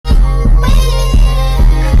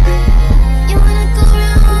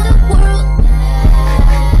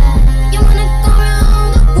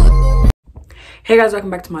Hey guys, welcome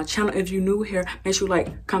back to my channel. If you're new here, make sure you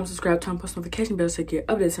like, comment, subscribe, turn on post notification bell to get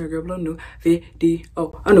updates on your new video.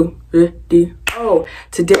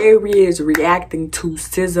 Today we is reacting to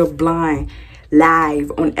SZA Blind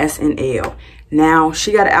live on SNL. Now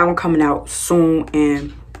she got an album coming out soon,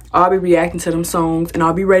 and I'll be reacting to them songs and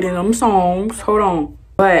I'll be rating them songs. Hold on,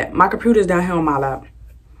 but my computer's down here on my lap,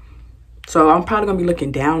 so I'm probably gonna be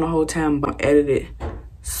looking down the whole time. But edit it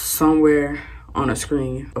somewhere on a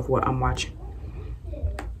screen of what I'm watching.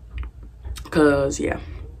 Cause yeah,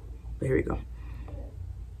 but here we go.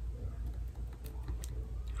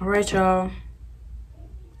 All right, y'all,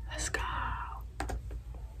 let's go.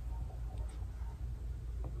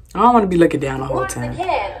 I don't want to be looking down the whole time.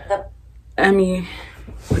 Let me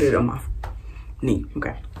put it on my knee.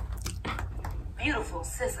 Okay. Beautiful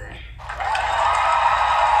SZA.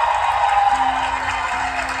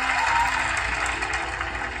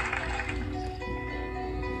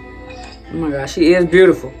 Oh my gosh, she is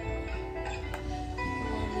beautiful.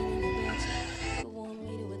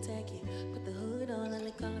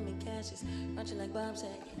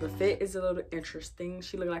 The fit is a little interesting.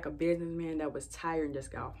 She looked like a businessman that was tired and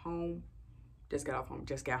just got off home. Just got off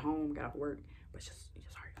work, but just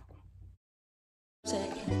hurry.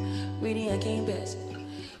 Reading, I can't pass it.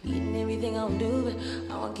 Eating everything I don't do, but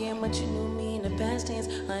I don't care much. You knew me in the past tense.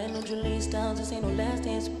 I ain't no Julie Styles, this ain't no last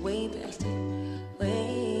dance. Way past it,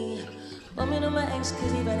 way. Bumping on my ex,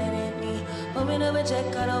 cause he better than me. Bumping up a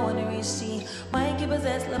check, I don't wanna receive. Might get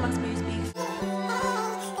possessed, let my spirit speak.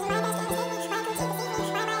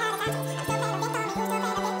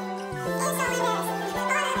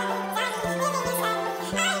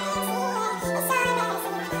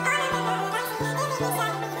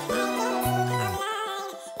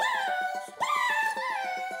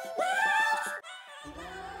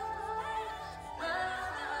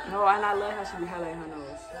 No, and I love how she be highlighting her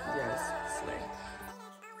nose. Yes, slay.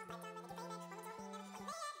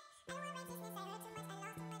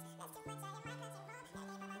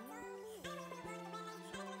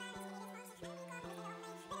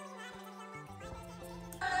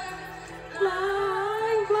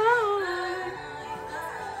 Blind, blind,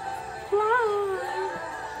 blind,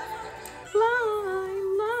 blind,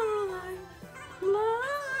 blind,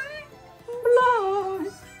 blind,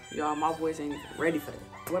 blind. Y'all, my voice ain't ready for that.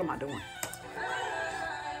 What am I doing?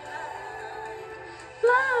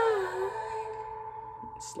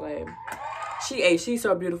 Slave. She's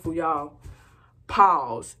so beautiful, y'all.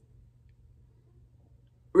 Pause.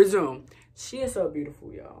 Resume. She is so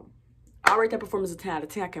beautiful, y'all. I'll rate that performance a 10 out of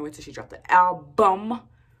 10. I can't wait till she dropped the album.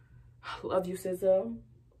 Love you, SZA.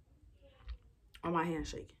 Oh, my hand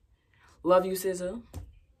shaking. Love you, SZA.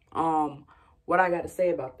 What I got to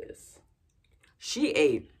say about this? She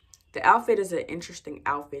ate. The outfit is an interesting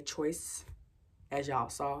outfit choice, as y'all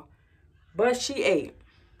saw. But she ate.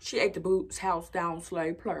 She ate the boots, house down,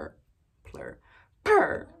 slay, plur.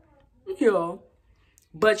 Yeah.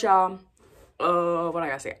 But y'all, what I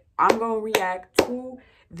gotta say? I'm gonna react to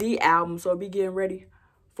the album, so be getting ready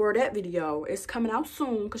for that video. It's coming out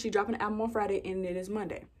soon, because she's dropping the album on Friday, and it is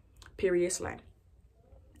Monday. Period, slay.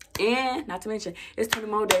 And not to mention, it's 20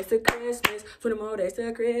 more days to Christmas, 20 more days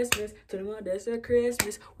to Christmas, 20 more days to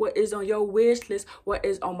Christmas. What is on your wish list? What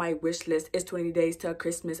is on my wish list? It's 20 days till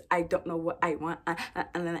Christmas. I don't know what I want.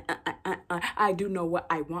 I do know what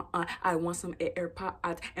I want. I want some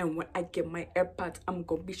AirPods. And when I get my AirPods, I'm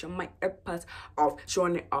going to be showing my AirPods off,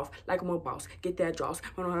 showing it off like I'm a boss. Get that draws,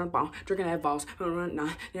 drinking that boss.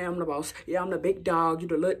 Yeah, I'm the boss. Yeah, I'm the big dog. You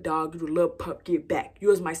the little dog. You the little pup. Get back.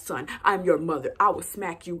 You is my son. I'm your mother. I will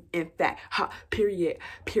smack you. In fact, period,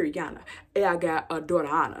 Periana. Hey, I got a daughter,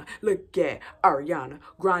 Anna. Look at Ariana.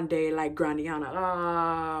 Grande like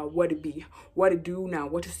Grandiana. What it be? What it do now?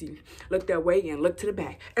 What you see? Look that way and look to the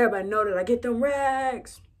back. Everybody know that I get them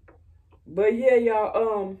rags. But yeah,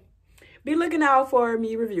 y'all, be looking out for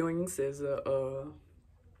me reviewing SZA's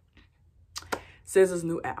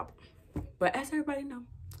new album. But as everybody know,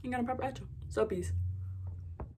 ain't got a proper outro. So peace.